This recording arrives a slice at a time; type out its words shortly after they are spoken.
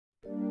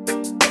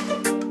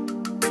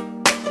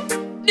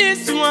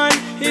This one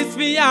is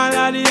for all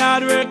of the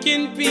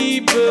hard-working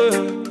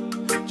people,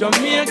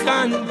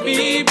 Jamaican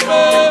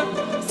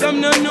people.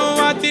 Some don't know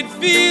what it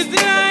feels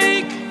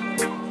like.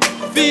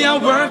 Via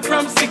work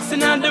from 6 in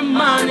the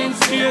morning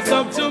straight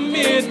up to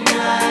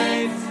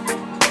midnight.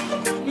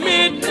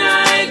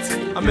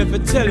 I'm here to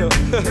tell you.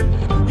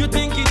 You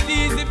think it's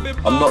easy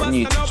for I'm not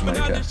new to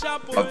Jamaica.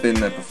 I've been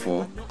there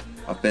before.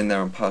 I've been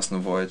there on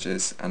personal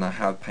voyages and I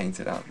have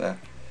painted out there.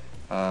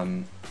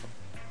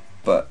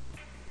 But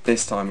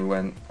this time we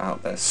went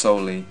out there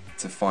solely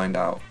to find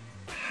out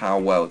how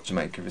well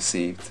Jamaica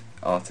received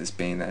artists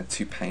being there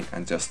to paint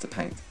and just to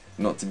paint.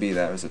 Not to be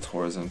there as a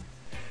tourism,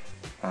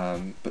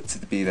 but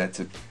to be there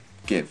to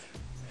give.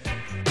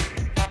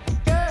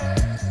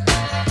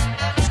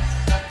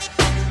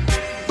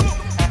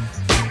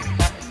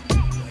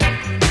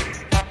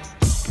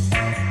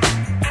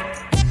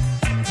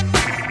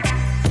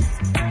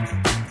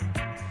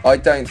 I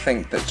don't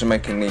think that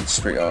Jamaica needs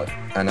street art,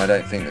 and I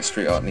don't think that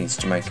street art needs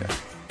Jamaica,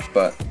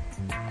 but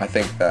I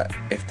think that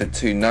if the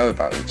two know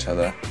about each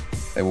other,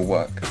 they will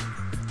work.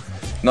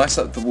 Nice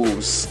Up the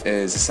Walls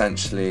is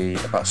essentially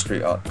about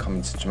street art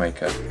coming to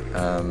Jamaica.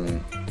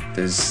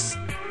 There's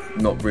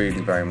not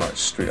really very much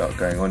street art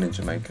going on in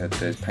Jamaica.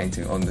 There's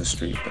painting on the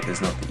street, but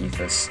there's not the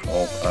ethos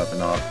of urban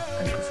art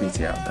and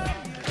graffiti out there.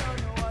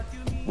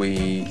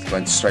 We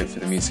went straight for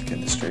the music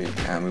industry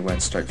and we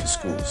went straight for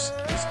schools.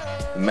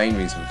 The main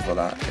reason for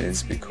that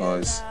is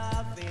because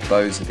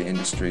those are the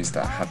industries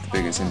that have the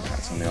biggest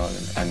impact on the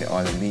island, and the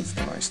island needs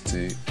the most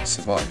to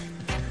survive.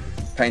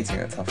 Painting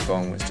at Tough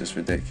Gong was just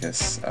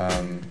ridiculous.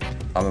 I'm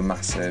a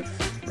massive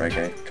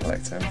reggae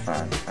collector and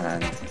fan,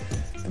 and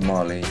the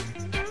Mali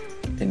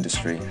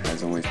industry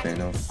has always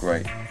been of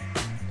great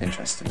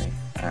interest to me,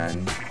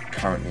 and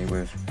currently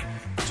with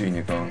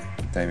Junior Gong,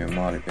 Damian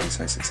Marley being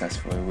so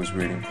successful, it was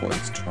really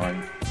important to try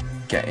and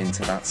get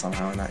into that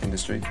somehow in that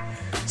industry.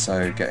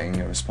 So getting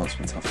a response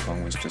from Tough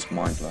Gong was just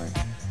mind-blowing.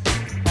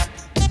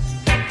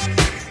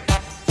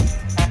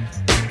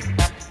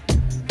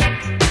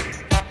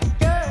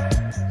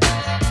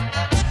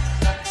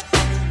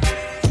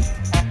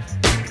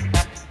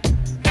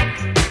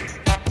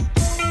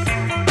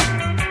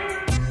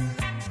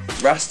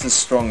 Rasta's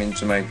strong in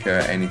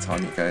Jamaica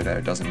anytime you go there.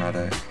 It doesn't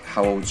matter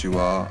how old you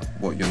are,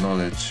 what your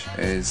knowledge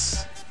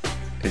is,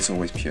 it's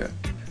always pure.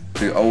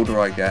 The older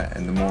I get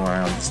and the more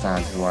I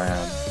understand who I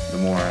am, the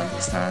more I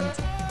understand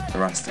the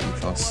Rasta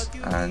ethos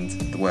and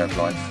the way of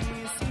life.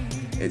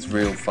 It's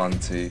real fun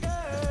to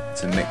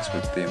mix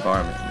with the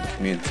environment and the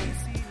community.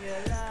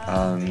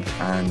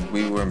 And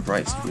we were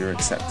embraced, we were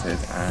accepted,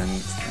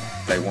 and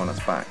they want us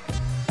back.